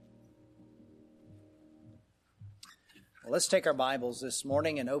Well, let's take our Bibles this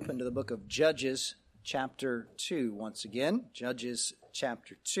morning and open to the book of Judges, chapter 2 once again. Judges,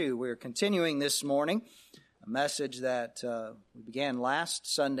 chapter 2. We're continuing this morning a message that we began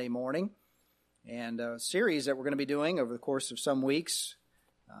last Sunday morning and a series that we're going to be doing over the course of some weeks,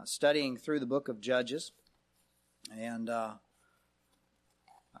 studying through the book of Judges. And I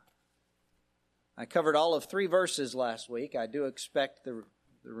covered all of 3 verses last week. I do expect the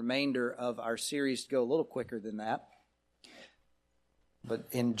remainder of our series to go a little quicker than that. But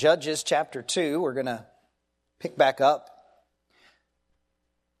in Judges chapter 2, we're going to pick back up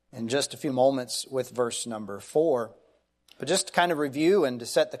in just a few moments with verse number 4. But just to kind of review and to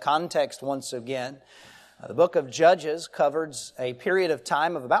set the context once again, the book of Judges covers a period of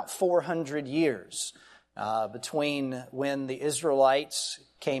time of about 400 years between when the Israelites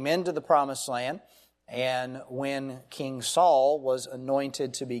came into the Promised Land and when King Saul was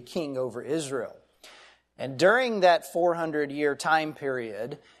anointed to be king over Israel. And during that 400-year time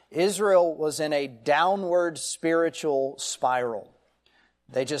period, Israel was in a downward spiritual spiral.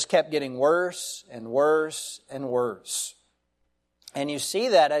 They just kept getting worse and worse and worse. And you see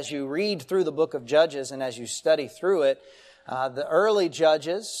that as you read through the book of Judges and as you study through it. The early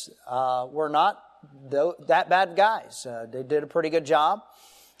judges were not that bad guys. They did a pretty good job.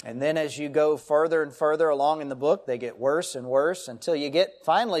 And then as you go further and further along in the book, they get worse and worse until you get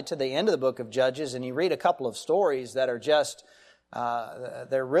finally to the end of the book of Judges and you read a couple of stories that are just,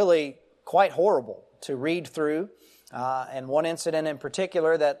 they're really quite horrible to read through. And one incident in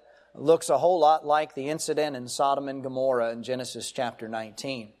particular that looks a whole lot like the incident in Sodom and Gomorrah in Genesis chapter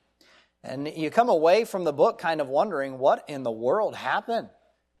 19. And you come away from the book kind of wondering what in the world happened.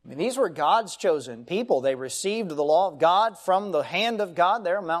 I mean, these were God's chosen people. They received the law of God from the hand of God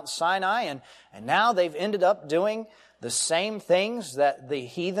there on Mount Sinai, and now they've ended up doing the same things that the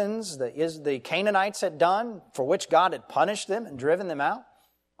heathens, the Canaanites had done, for which God had punished them and driven them out.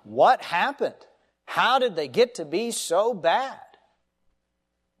 What happened? How did they get to be so bad?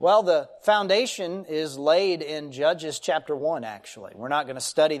 Well, the foundation is laid in Judges chapter 1, actually. We're not going to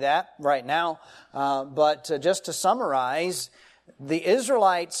study that right now, but just to summarize, the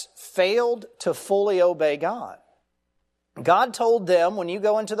Israelites failed to fully obey God. God told them, when you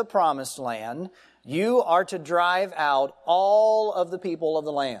go into the Promised Land, you are to drive out all of the people of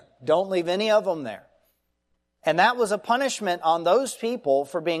the land. Don't leave any of them there. And that was a punishment on those people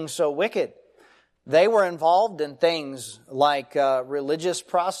for being so wicked. They were involved in things like religious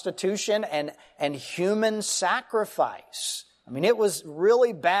prostitution and human sacrifice. I mean, it was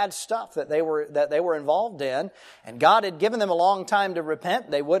really bad stuff that they were involved in, and God had given them a long time to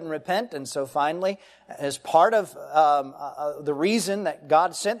repent. They wouldn't repent, and so finally, as part of the reason that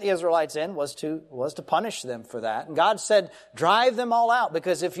God sent the Israelites in was to punish them for that. And God said, drive them all out,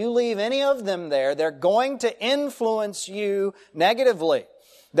 because if you leave any of them there, they're going to influence you negatively.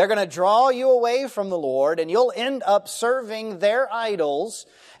 They're going to draw you away from the Lord, and you'll end up serving their idols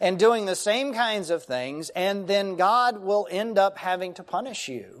and doing the same kinds of things, and then God will end up having to punish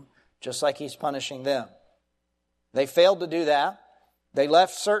you, just like He's punishing them. They failed to do that. They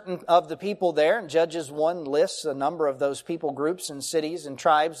left certain of the people there, and Judges 1 lists a number of those people groups and cities and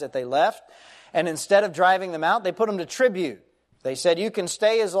tribes that they left, and instead of driving them out, they put them to tribute. They said, you can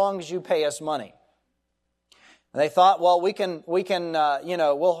stay as long as you pay us money. They thought, well,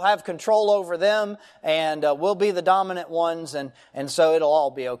 we'll have control over them and we'll be the dominant ones and so it'll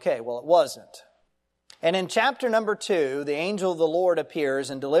all be okay. Well, it wasn't. And in chapter number 2, the angel of the Lord appears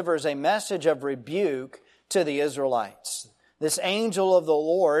and delivers a message of rebuke to the Israelites. This angel of the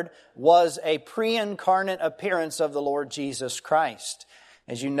Lord was a pre-incarnate appearance of the Lord Jesus Christ.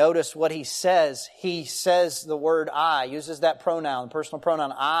 As you notice what he says the word I, uses that pronoun, personal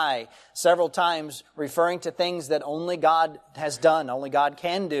pronoun I, several times referring to things that only God has done, only God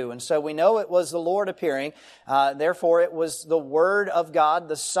can do. And so we know it was the Lord appearing. Therefore, it was the Word of God,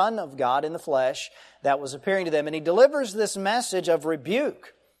 the Son of God in the flesh, that was appearing to them. And he delivers this message of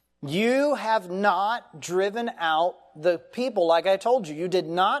rebuke. You have not driven out the people like I told you. You did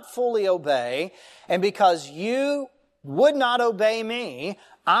not fully obey. And because you would not obey me,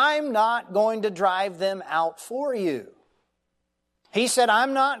 I'm not going to drive them out for you. He said,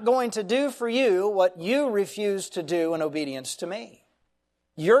 I'm not going to do for you what you refuse to do in obedience to me.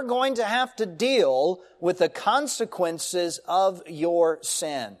 You're going to have to deal with the consequences of your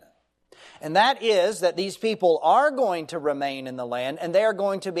sin. And that is that these people are going to remain in the land and they are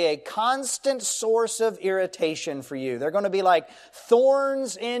going to be a constant source of irritation for you. They're going to be like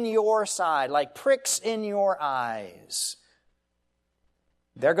thorns in your side, like pricks in your eyes.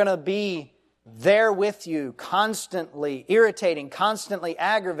 They're going to be there with you, constantly irritating, constantly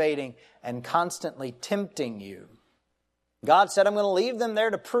aggravating, and constantly tempting you. God said, I'm going to leave them there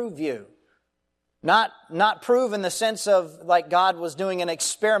to prove you. Not prove in the sense of like God was doing an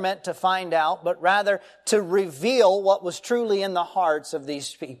experiment to find out, but rather to reveal what was truly in the hearts of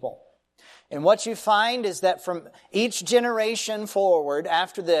these people. And what you find is that from each generation forward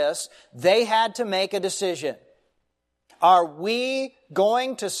after this, they had to make a decision. Are we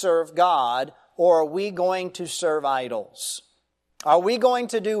going to serve God, or are we going to serve idols? Are we going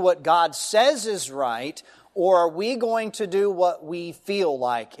to do what God says is right, or are we going to do what we feel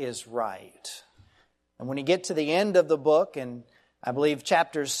like is right? And when you get to the end of the book, and I believe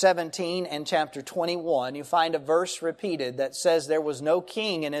chapters 17 and chapter 21, you find a verse repeated that says there was no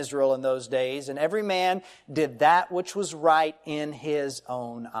king in Israel in those days, and every man did that which was right in his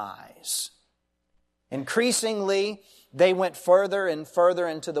own eyes. Increasingly, they went further and further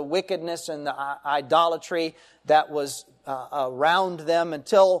into the wickedness and the idolatry that was around them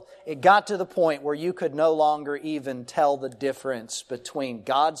until it got to the point where you could no longer even tell the difference between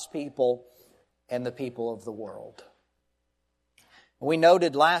God's people and the people of the world. We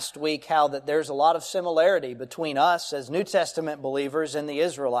noted last week how that there's a lot of similarity between us as New Testament believers and the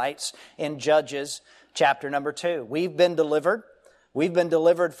Israelites in Judges chapter number 2. We've been delivered. We've been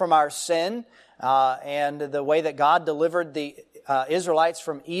delivered from our sin and the way that God delivered the Israelites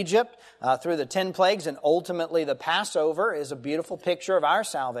from Egypt through the 10 plagues and ultimately the Passover is a beautiful picture of our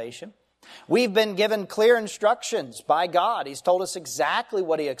salvation. We've been given clear instructions by God. He's told us exactly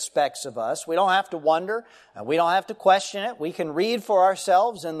what He expects of us. We don't have to wonder. We don't have to question it. We can read for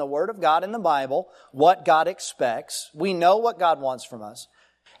ourselves in the Word of God in the Bible what God expects. We know what God wants from us.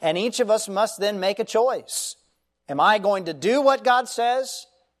 And each of us must then make a choice. Am I going to do what God says,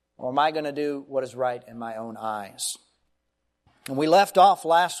 or am I going to do what is right in my own eyes? And we left off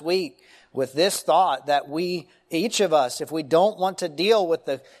last week with this thought that each of us, if we don't want to deal with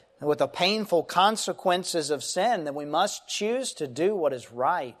the painful consequences of sin, then we must choose to do what is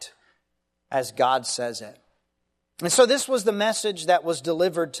right as God says it. And so this was the message that was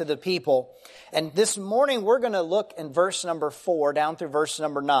delivered to the people. And this morning we're going to look in verse number 4 down through verse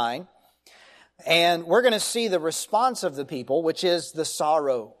number 9. And we're going to see the response of the people, which is the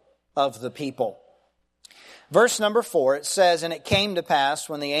sorrow of the people. Verse number 4, it says, "And it came to pass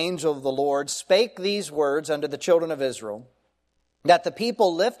when the angel of the Lord spake these words unto the children of Israel, that the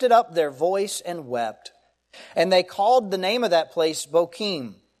people lifted up their voice and wept. And they called the name of that place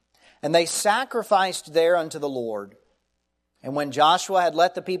Bochim. And they sacrificed there unto the Lord. And when Joshua had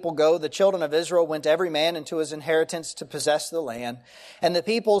let the people go, the children of Israel went every man into his inheritance to possess the land. And the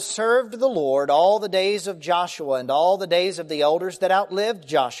people served the Lord all the days of Joshua and all the days of the elders that outlived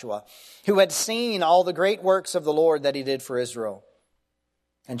Joshua, who had seen all the great works of the Lord that He did for Israel.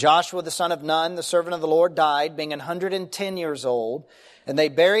 And Joshua the son of Nun, the servant of the Lord, died, being 110 years old. And they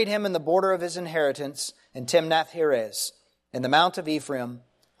buried him in the border of his inheritance in Timnath-Heres, in the mount of Ephraim,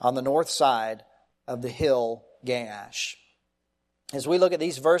 on the north side of the hill Gaash." As we look at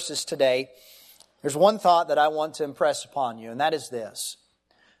these verses today, there's one thought that I want to impress upon you, and that is this.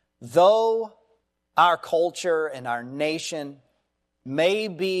 Though our culture and our nation may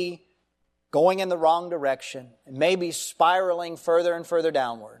be going in the wrong direction, it may be spiraling further and further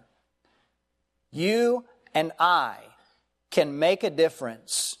downward, you and I can make a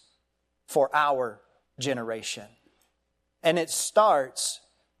difference for our generation. And it starts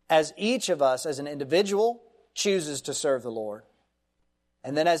as each of us as an individual chooses to serve the Lord.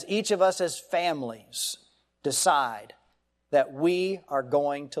 And then as each of us as families decide that we are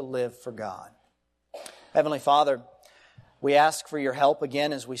going to live for God. Heavenly Father, we ask for your help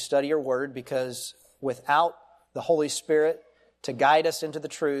again as we study your word, because without the Holy Spirit to guide us into the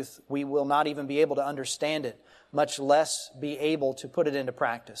truth, we will not even be able to understand it, much less be able to put it into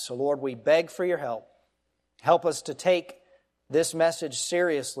practice. So Lord, we beg for your help. Help us to take this message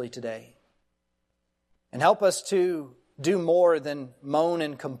seriously today. And help us to do more than moan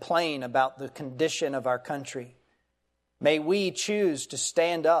and complain about the condition of our country. May we choose to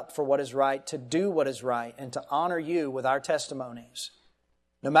stand up for what is right, to do what is right, and to honor you with our testimonies,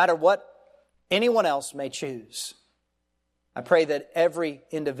 no matter what anyone else may choose. I pray that every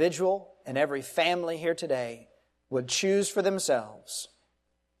individual and every family here today would choose for themselves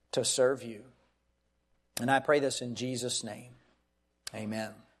to serve you. And I pray this in Jesus' name.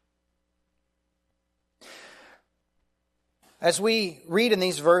 Amen. As we read in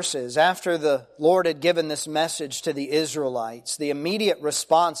these verses, after the Lord had given this message to the Israelites, the immediate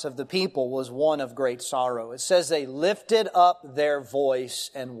response of the people was one of great sorrow. It says they lifted up their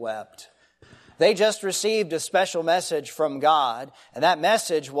voice and wept. They just received a special message from God, and that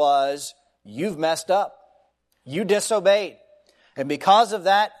message was, you've messed up. You disobeyed. And because of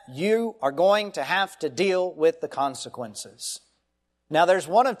that, you are going to have to deal with the consequences. Now, there's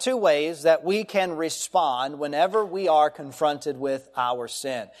one of two ways that we can respond whenever we are confronted with our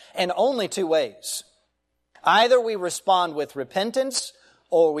sin. And only two ways. Either we respond with repentance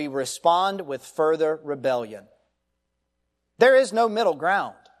or we respond with further rebellion. There is no middle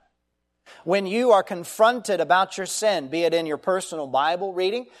ground. When you are confronted about your sin, be it in your personal Bible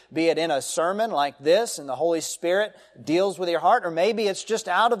reading, be it in a sermon like this, and the Holy Spirit deals with your heart, or maybe it's just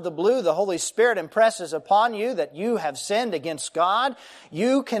out of the blue, the Holy Spirit impresses upon you that you have sinned against God,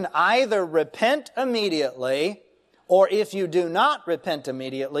 you can either repent immediately, or if you do not repent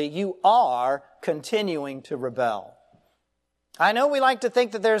immediately, you are continuing to rebel. I know we like to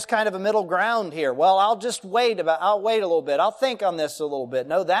think that there's kind of a middle ground here. Well, I'll wait a little bit. I'll think on this a little bit.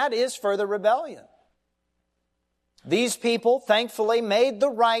 No, that is further rebellion. These people, thankfully, made the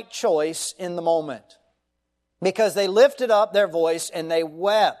right choice in the moment because they lifted up their voice and they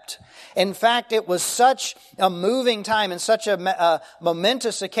wept. In fact, it was such a moving time and such a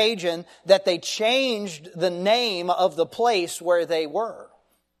momentous occasion that they changed the name of the place where they were.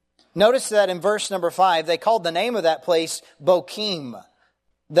 Notice that in verse number 5, they called the name of that place Bochim.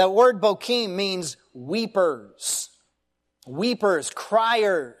 The word Bochim means weepers. Weepers,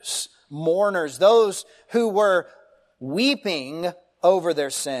 criers, mourners, those who were weeping over their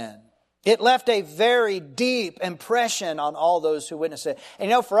sin. It left a very deep impression on all those who witnessed it.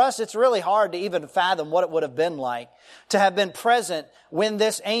 And for us, it's really hard to even fathom what it would have been like to have been present when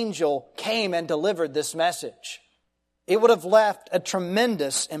this angel came and delivered this message. It would have left a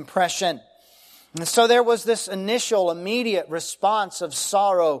tremendous impression. And so there was this initial, immediate response of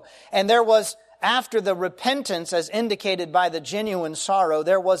sorrow. And there was, after the repentance as indicated by the genuine sorrow,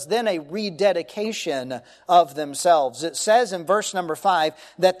 there was then a rededication of themselves. It says in verse number 5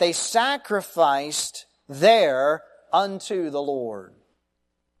 that they sacrificed there unto the Lord.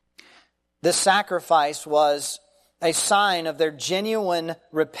 This sacrifice was a sign of their genuine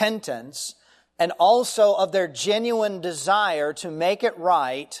repentance and also of their genuine desire to make it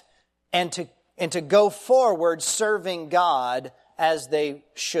right and to go forward serving God as they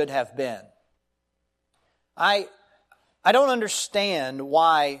should have been. I don't understand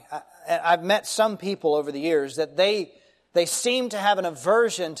why. I've met some people over the years that they seem to have an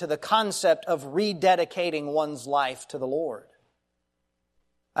aversion to the concept of rededicating one's life to the Lord.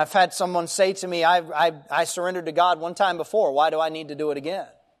 I've had someone say to me, I surrendered to God one time before. Why do I need to do it again?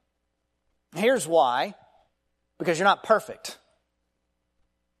 Here's why. Because you're not perfect.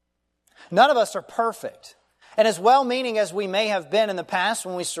 None of us are perfect. And as well-meaning as we may have been in the past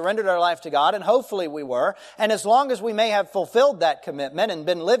when we surrendered our life to God, and hopefully we were, and as long as we may have fulfilled that commitment and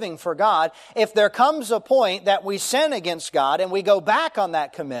been living for God, if there comes a point that we sin against God and we go back on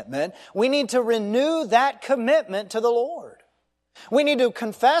that commitment, we need to renew that commitment to the Lord. We need to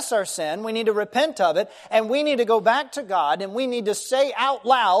confess our sin, we need to repent of it, and we need to go back to God, and we need to say out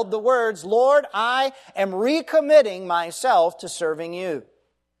loud the words, Lord, I am recommitting myself to serving you.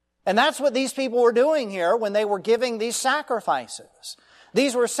 And that's what these people were doing here when they were giving these sacrifices.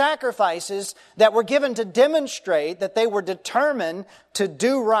 These were sacrifices that were given to demonstrate that they were determined to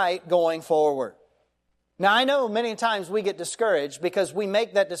do right going forward. Now, I know many times we get discouraged because we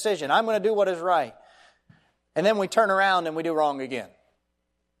make that decision. I'm going to do what is right. And then we turn around and we do wrong again.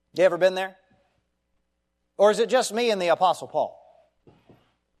 You ever been there? Or is it just me and the Apostle Paul?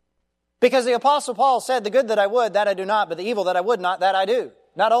 Because the Apostle Paul said, the good that I would, that I do not, but the evil that I would not, that I do.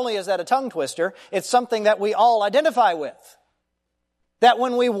 Not only is that a tongue twister, it's something that we all identify with. That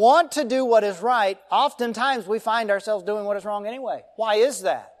when we want to do what is right, oftentimes we find ourselves doing what is wrong anyway. Why is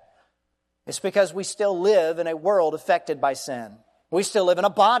that? It's because we still live in a world affected by sin. We still live in a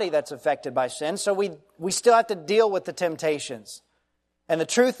body that's affected by sin, so we still have to deal with the temptations. And the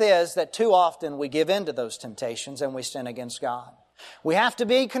truth is that too often we give in to those temptations and we sin against God. We have to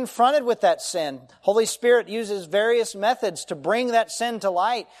be confronted with that sin. Holy Spirit uses various methods to bring that sin to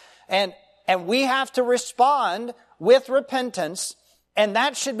light. And we have to respond with repentance, and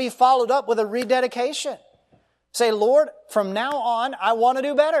that should be followed up with a rededication. Say, Lord, from now on, I want to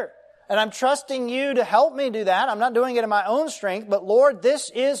do better. And I'm trusting you to help me do that. I'm not doing it in my own strength, but Lord,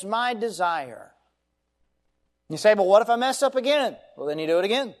 this is my desire. You say, well, what if I mess up again? Well, then you do it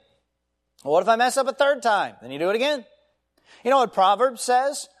again. Well, what if I mess up a third time? Then you do it again. You know what Proverbs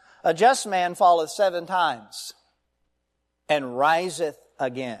says? A just man falleth 7 times and riseth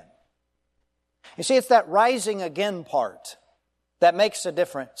again. You see, it's that rising again part that makes a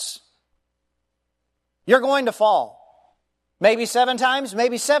difference. You're going to fall. Maybe 7 times,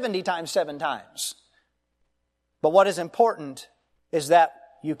 maybe 70 times 7 times. But what is important is that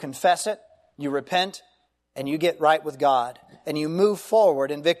you confess it, you repent, and you get right with God and you move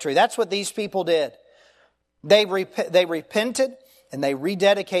forward in victory. That's what these people did. They repented and they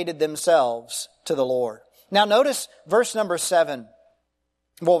rededicated themselves to the Lord. Now notice verse number 7.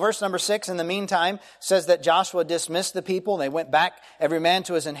 Well, verse number 6, in the meantime, says that Joshua dismissed the people. They went back, every man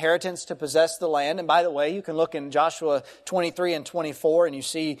to his inheritance, to possess the land. And by the way, you can look in Joshua 23 and 24, and you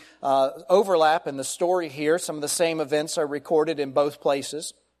see overlap in the story here. Some of the same events are recorded in both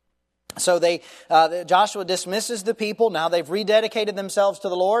places. So Joshua dismisses the people. Now they've rededicated themselves to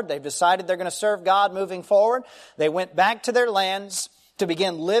the Lord. They've decided they're going to serve God moving forward. They went back to their lands to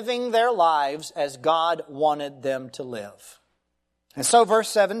begin living their lives as God wanted them to live. And so verse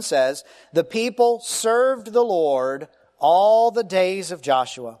 7 says, the people served the Lord all the days of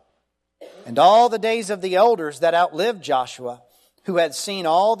Joshua and all the days of the elders that outlived Joshua, who had seen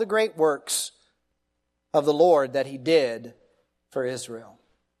all the great works of the Lord that He did for Israel.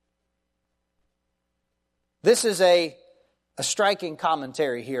 This is a striking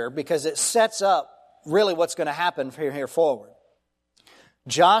commentary here because it sets up really what's going to happen from here forward.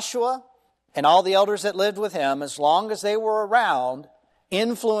 Joshua and all the elders that lived with him, as long as they were around,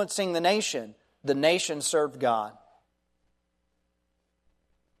 influencing the nation served God.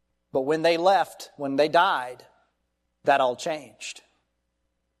 But when they left, when they died, that all changed.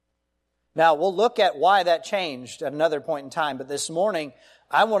 Now, we'll look at why that changed at another point in time, but this morning,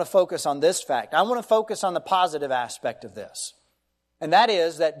 I want to focus on this fact. I want to focus on the positive aspect of this. And that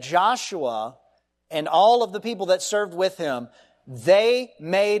is that Joshua and all of the people that served with him, they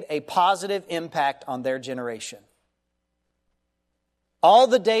made a positive impact on their generation. All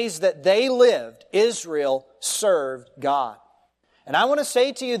the days that they lived, Israel served God. And I want to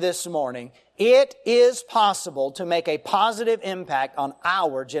say to you this morning, it is possible to make a positive impact on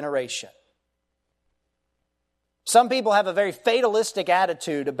our generation. Some people have a very fatalistic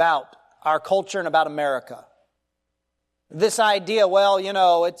attitude about our culture and about America. This idea, well,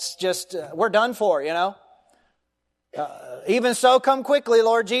 it's just, we're done for, Even so, come quickly,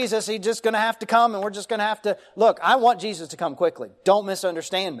 Lord Jesus. He's just going to have to come and we're just going to have to... Look, I want Jesus to come quickly. Don't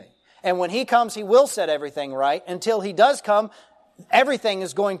misunderstand me. And when He comes, He will set everything right. Until He does come, everything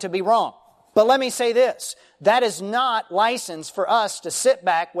is going to be wrong. But let me say this. That is not license for us to sit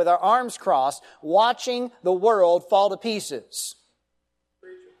back with our arms crossed, watching the world fall to pieces.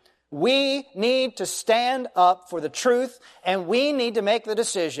 We need to stand up for the truth, and we need to make the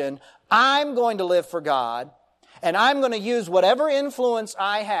decision, I'm going to live for God, and I'm going to use whatever influence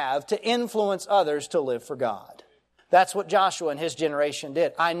I have to influence others to live for God. That's what Joshua and his generation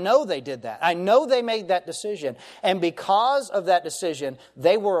did. I know they did that. I know they made that decision. And because of that decision,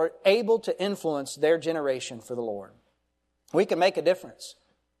 they were able to influence their generation for the Lord. We can make a difference.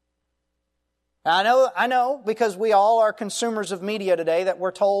 I know, because we all are consumers of media today that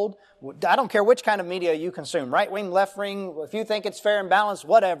we're told, I don't care which kind of media you consume, right wing, left wing, if you think it's fair and balanced,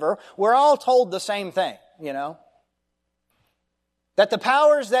 whatever, we're all told the same thing, That the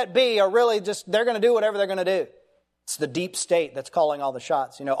powers that be are really just, they're going to do whatever they're going to do. It's the deep state that's calling all the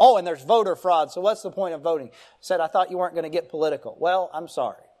shots, Oh, and there's voter fraud, so what's the point of voting? I said, I thought you weren't going to get political. Well, I'm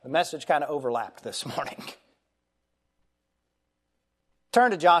sorry. The message kind of overlapped this morning.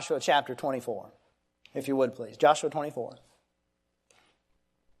 Turn to Joshua chapter 24, if you would please. Joshua 24.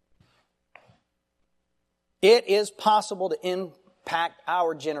 It is possible to impact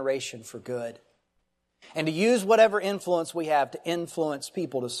our generation for good and to use whatever influence we have to influence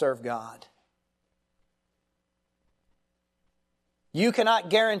people to serve God. You cannot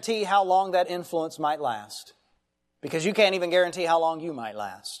guarantee how long that influence might last, because you can't even guarantee how long you might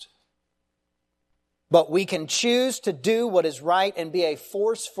last. But we can choose to do what is right and be a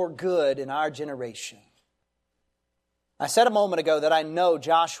force for good in our generation. I said a moment ago that I know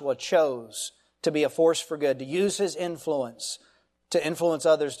Joshua chose to be a force for good, to use his influence to influence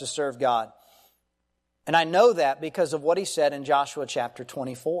others to serve God. And I know that because of what he said in Joshua chapter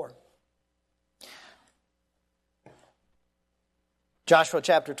 24. Joshua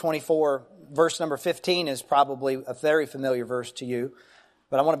chapter 24, verse number 15 is probably a very familiar verse to you.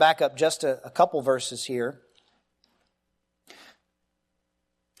 But I want to back up just a couple verses here.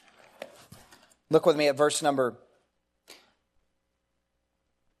 Look with me at verse number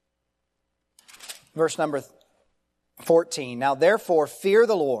 14. Now therefore fear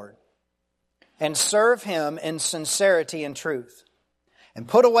the Lord and serve Him in sincerity and truth. And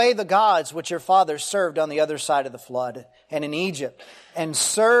put away the gods which your fathers served on the other side of the flood and in Egypt, and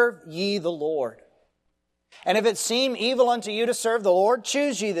serve ye the Lord. And if it seem evil unto you to serve the Lord,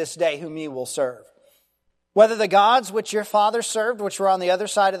 choose ye this day whom ye will serve. Whether the gods which your fathers served, which were on the other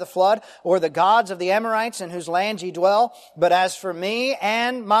side of the flood, or the gods of the Amorites in whose land ye dwell. But as for me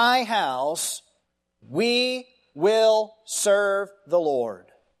and my house, We will serve the Lord.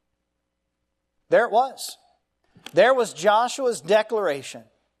 There it was. There was Joshua's declaration.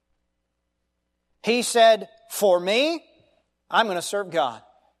 He said, for me, I'm going to serve God.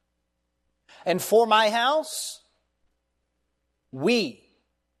 And for my house, we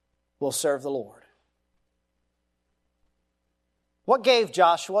will serve the Lord. What gave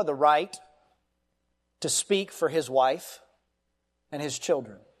Joshua the right to speak for his wife and his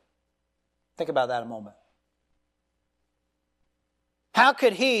children? Think about that a moment. How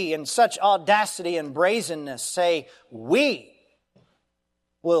could he, in such audacity and brazenness, say, we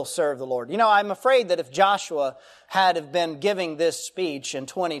will serve the Lord? You know, I'm afraid that if Joshua had been giving this speech in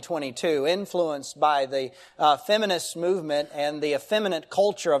 2022, influenced by the feminist movement and the effeminate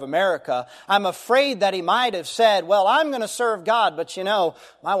culture of America, I'm afraid that he might have said, well, I'm going to serve God, but you know,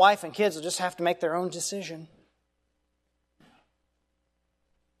 my wife and kids will just have to make their own decision.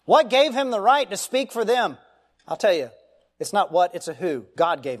 What gave him the right to speak for them? I'll tell you, it's not what, it's a who.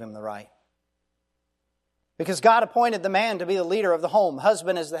 God gave him the right. Because God appointed the man to be the leader of the home.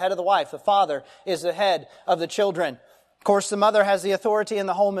 Husband is the head of the wife. The father is the head of the children. Of course, the mother has the authority in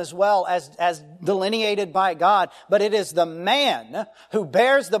the home as well as delineated by God. But it is the man who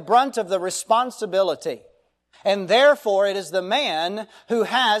bears the brunt of the responsibility. And therefore, it is the man who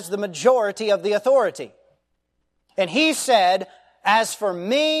has the majority of the authority. And he said, as for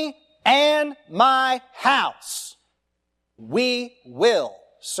me and my house, we will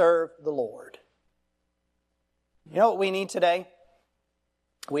serve the Lord. You know what we need today?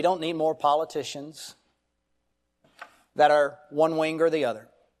 We don't need more politicians that are one wing or the other.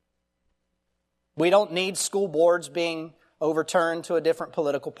 We don't need school boards being overturned to a different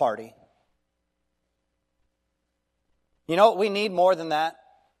political party. You know what we need more than that?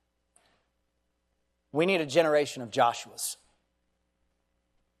 We need a generation of Joshuas.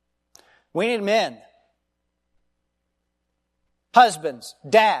 We need men, husbands,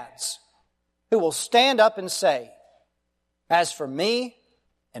 dads, who will stand up and say, as for me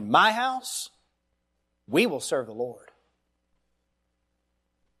and my house, we will serve the Lord.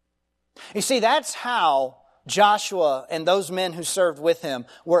 You see, that's how Joshua and those men who served with him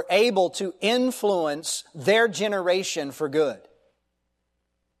were able to influence their generation for good.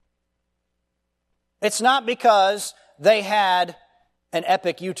 It's not because they had an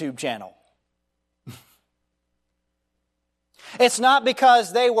epic YouTube channel. It's not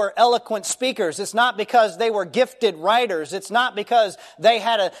because they were eloquent speakers. It's not because they were gifted writers. It's not because they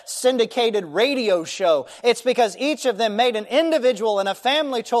had a syndicated radio show. It's because each of them made an individual and a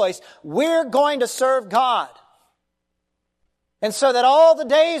family choice. We're going to serve God. And so that all the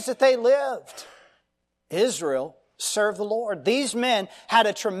days that they lived, Israel served the Lord. These men had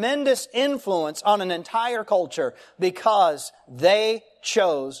a tremendous influence on an entire culture because they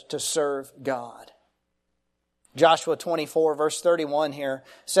chose to serve God. Joshua 24 verse 31 here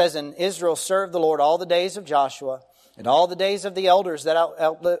says, and Israel served the Lord all the days of Joshua and all the days of the elders that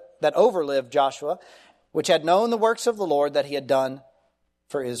overlived Joshua, which had known the works of the Lord that he had done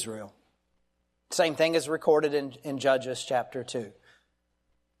for Israel. Same thing is recorded in Judges chapter 2.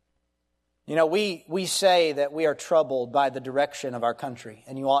 You know, we say that we are troubled by the direction of our country,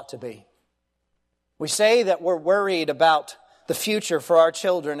 and you ought to be. We say that we're worried about the future for our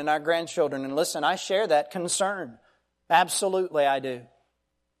children and our grandchildren. And listen, I share that concern. Absolutely, I do.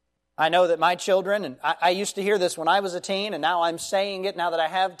 I know that my children, and I used to hear this when I was a teen, and now I'm saying it now that I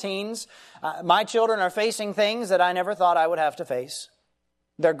have teens. My children are facing things that I never thought I would have to face.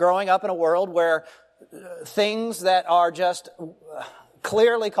 They're growing up in a world where things that are just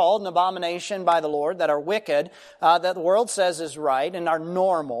clearly called an abomination by the Lord, that are wicked, that the world says is right and are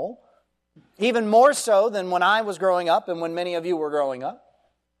normal, even more so than when I was growing up and when many of you were growing up.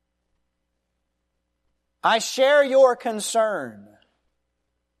 I share your concern.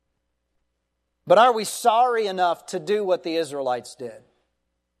 But are we sorry enough to do what the Israelites did?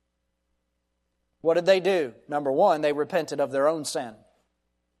 What did they do? Number one, they repented of their own sin.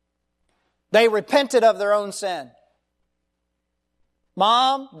 They repented of their own sin.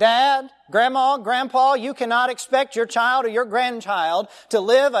 Mom, Dad, Grandma, Grandpa, you cannot expect your child or your grandchild to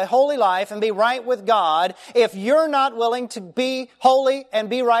live a holy life and be right with God if you're not willing to be holy and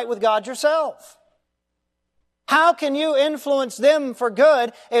be right with God yourself. How can you influence them for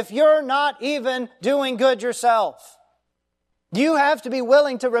good if you're not even doing good yourself? You have to be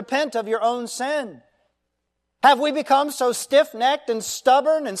willing to repent of your own sin. Have we become so stiff-necked and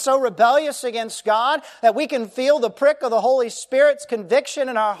stubborn and so rebellious against God that we can feel the prick of the Holy Spirit's conviction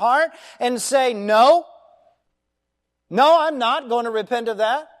in our heart and say, no, I'm not going to repent of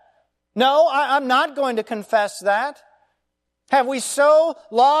that. No, I'm not going to confess that. Have we so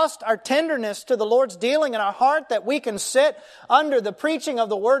lost our tenderness to the Lord's dealing in our heart that we can sit under the preaching of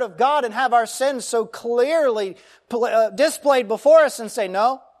the Word of God and have our sins so clearly displayed before us and say,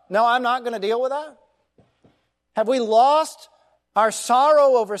 no, I'm not going to deal with that? Have we lost our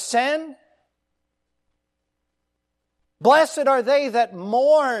sorrow over sin? Blessed are they that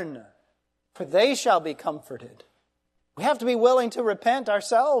mourn, for they shall be comforted. We have to be willing to repent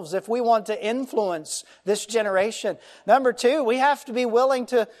ourselves if we want to influence this generation. Number two, we have to be willing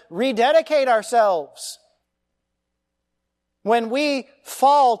to rededicate ourselves. When we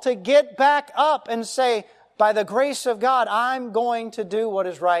fall, to get back up and say, by the grace of God, I'm going to do what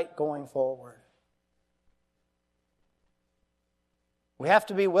is right going forward. We have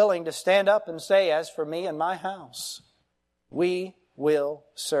to be willing to stand up and say, as for me and my house, we will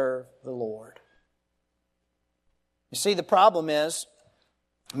serve the Lord. You see, the problem is,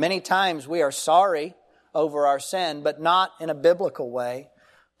 many times we are sorry over our sin, but not in a biblical way.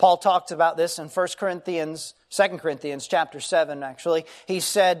 Paul talked about this in 2 Corinthians chapter 7, actually. He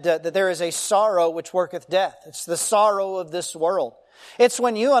said that there is a sorrow which worketh death. It's the sorrow of this world. It's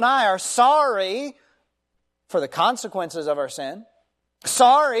when you and I are sorry for the consequences of our sin,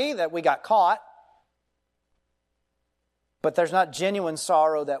 sorry that we got caught, but there's not genuine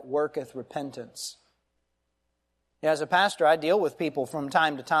sorrow that worketh repentance. As a pastor, I deal with people from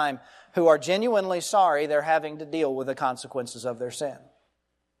time to time who are genuinely sorry they're having to deal with the consequences of their sin.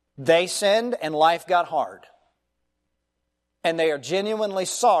 They sinned and life got hard. And they are genuinely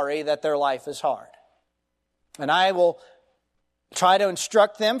sorry that their life is hard. And I will try to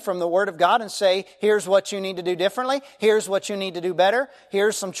instruct them from the Word of God and say, here's what you need to do differently. Here's what you need to do better.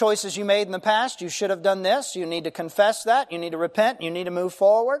 Here's some choices you made in the past. You should have done this. You need to confess that. You need to repent. You need to move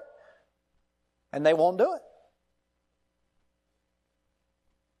forward. And they won't do it.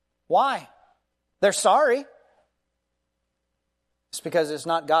 Why? They're sorry. It's because it's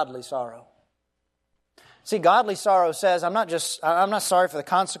not godly sorrow. See, godly sorrow says, I'm not sorry for the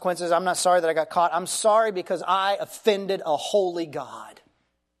consequences. I'm not sorry that I got caught. I'm sorry because I offended a holy God.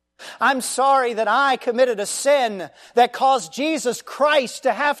 I'm sorry that I committed a sin that caused Jesus Christ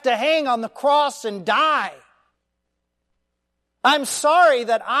to have to hang on the cross and die. I'm sorry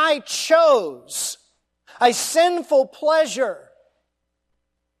that I chose a sinful pleasure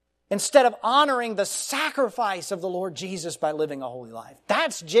instead of honoring the sacrifice of the Lord Jesus by living a holy life.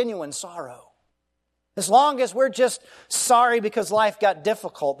 That's genuine sorrow. As long as we're just sorry because life got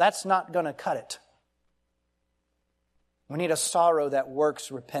difficult, that's not going to cut it. We need a sorrow that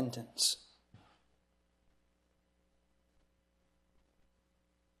works repentance.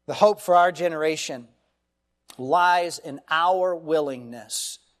 The hope for our generation lies in our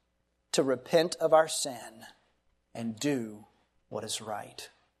willingness to repent of our sin and do what is right.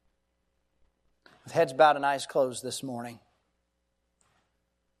 With heads bowed and eyes closed this morning,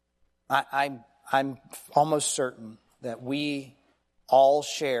 I'm almost certain that we all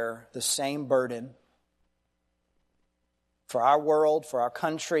share the same burden for our world, for our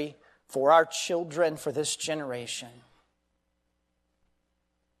country, for our children, for this generation.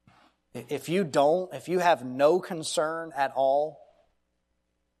 If you have no concern at all,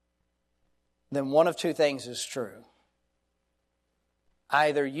 then one of two things is true.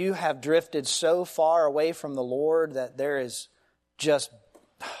 Either you have drifted so far away from the Lord that there is just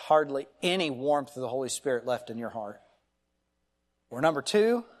hardly any warmth of the Holy Spirit left in your heart. Or number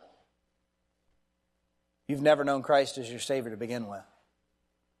two, you've never known Christ as your Savior to begin with.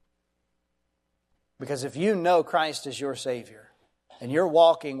 Because if you know Christ as your Savior and you're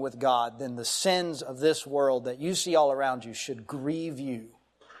walking with God, then the sins of this world that you see all around you should grieve you.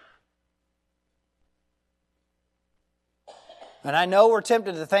 And I know we're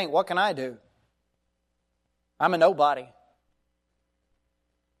tempted to think, what can I do? I'm a nobody.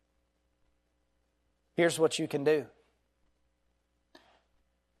 Here's what you can do.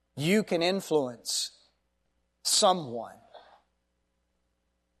 You can influence someone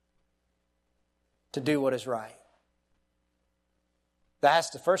to do what is right. That has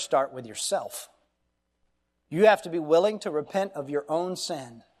to first start with yourself. You have to be willing to repent of your own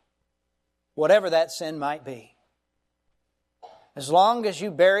sin, whatever that sin might be. As long as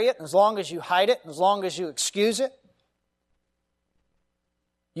you bury it, as long as you hide it, as long as you excuse it,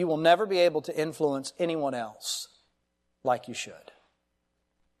 you will never be able to influence anyone else like you should.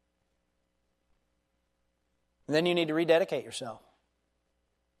 And then you need to rededicate yourself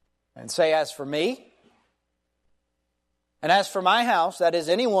and say, as for me, and as for my house, that is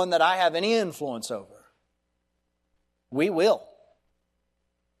anyone that I have any influence over, we will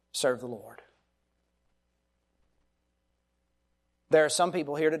serve the Lord. There are some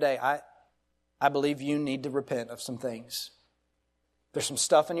people here today, I believe you need to repent of some things. There's some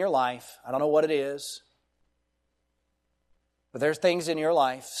stuff in your life, I don't know what it is, but there's things in your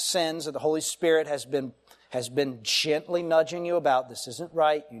life, sins that the Holy Spirit has been gently nudging you about. This isn't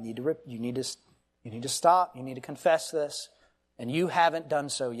right. You need to stop. You need to confess this. And you haven't done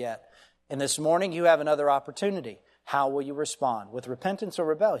so yet. And this morning you have another opportunity. How will you respond? With repentance or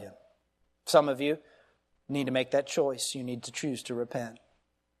rebellion? Some of you need to make that choice. You need to choose to repent.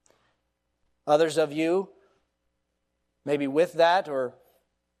 Others of you, maybe with that or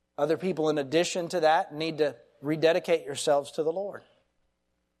other people in addition to that, need to rededicate yourselves to the Lord.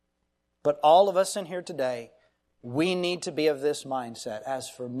 But all of us in here today, we need to be of this mindset. As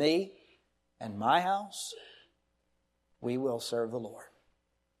for me and my house, we will serve the Lord.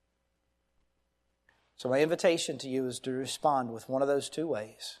 So my invitation to you is to respond with one of those two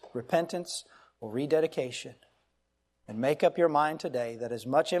ways, repentance or rededication. And make up your mind today that as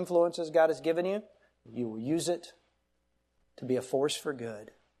much influence as God has given you, you will use it to be a force for good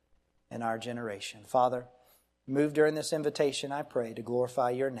in our generation. Father, move during this invitation, I pray, to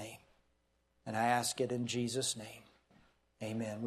glorify your name. And I ask it in Jesus' name. Amen.